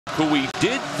who we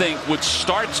did think would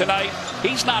start tonight.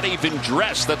 He's not even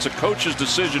dressed. That's a coach's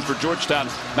decision for Georgetown.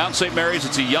 Mount St. Mary's,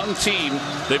 it's a young team.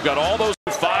 They've got all those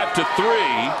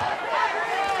 5-3.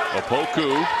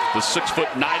 Opoku, the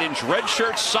 6'9"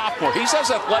 redshirt sophomore. He's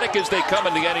as athletic as they come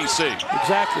in the NEC.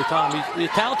 Exactly, Tom. He's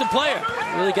a talented player.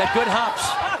 Really got good hops.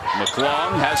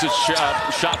 McClung has his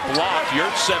shot blocked.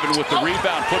 Yurtseven with the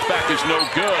rebound. Putback is no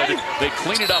good. They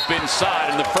clean it up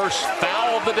inside, and the first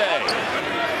foul of the day.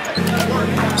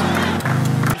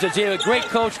 He's a great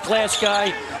coach, class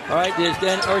guy. All right, there's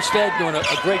Dan Ersted doing a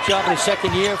great job in his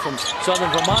second year from Southern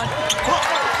Vermont.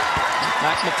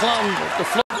 McClung, the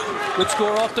floor, good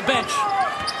score off the bench.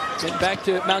 Getting back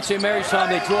to Mount St. Mary's, Tom,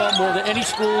 they draw more than any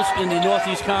schools in the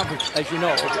Northeast Conference, as you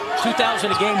know.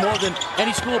 2,000 a game, more than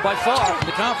any school by far in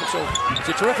the conference. So it's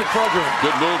a terrific program.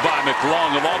 Good move by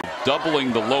McClung, along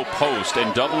doubling the low post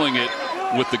and doubling it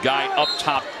with the guy up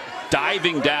top,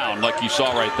 diving down like you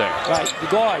saw right there. Right, the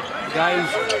guard. The guy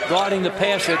who's guarding the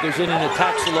passer goes in and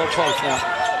attacks the low post. Now,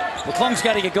 McClung's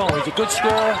got to get going. He's a good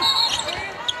scorer.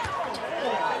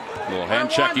 Little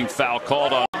hand-checking foul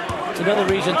called on. It's another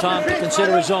reason, Tom, to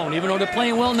consider a zone. Even though they're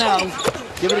playing well now,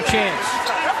 give it a chance.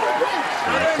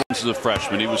 This is a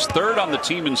freshman. He was third on the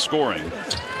team in scoring.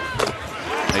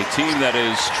 A team that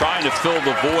is trying to fill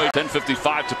the void.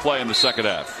 10:55 to play in the second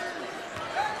half.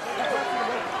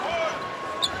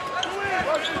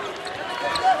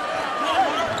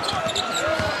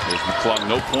 There's McClung,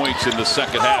 no points in the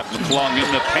second half. McClung in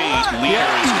the paint. Leader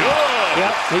is good.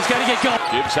 Yep, he's got to get going.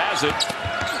 Gibbs has it.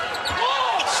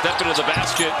 Step into the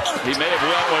basket. He may have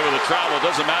went away with a travel. It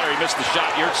doesn't matter. He missed the shot.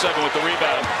 Yurtseven with the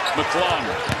rebound. McClung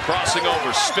crossing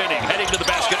over, spinning, heading to the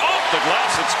basket. Off the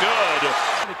glass. It's good.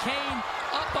 McCain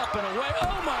up and away.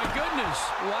 Oh my goodness!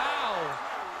 Wow.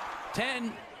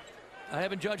 10. I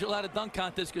haven't judged a lot of dunk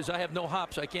contests because I have no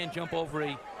hops. I can't jump over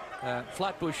a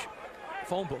Flatbush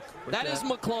phone book. But, that is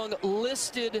McClung,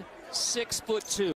 listed 6'2".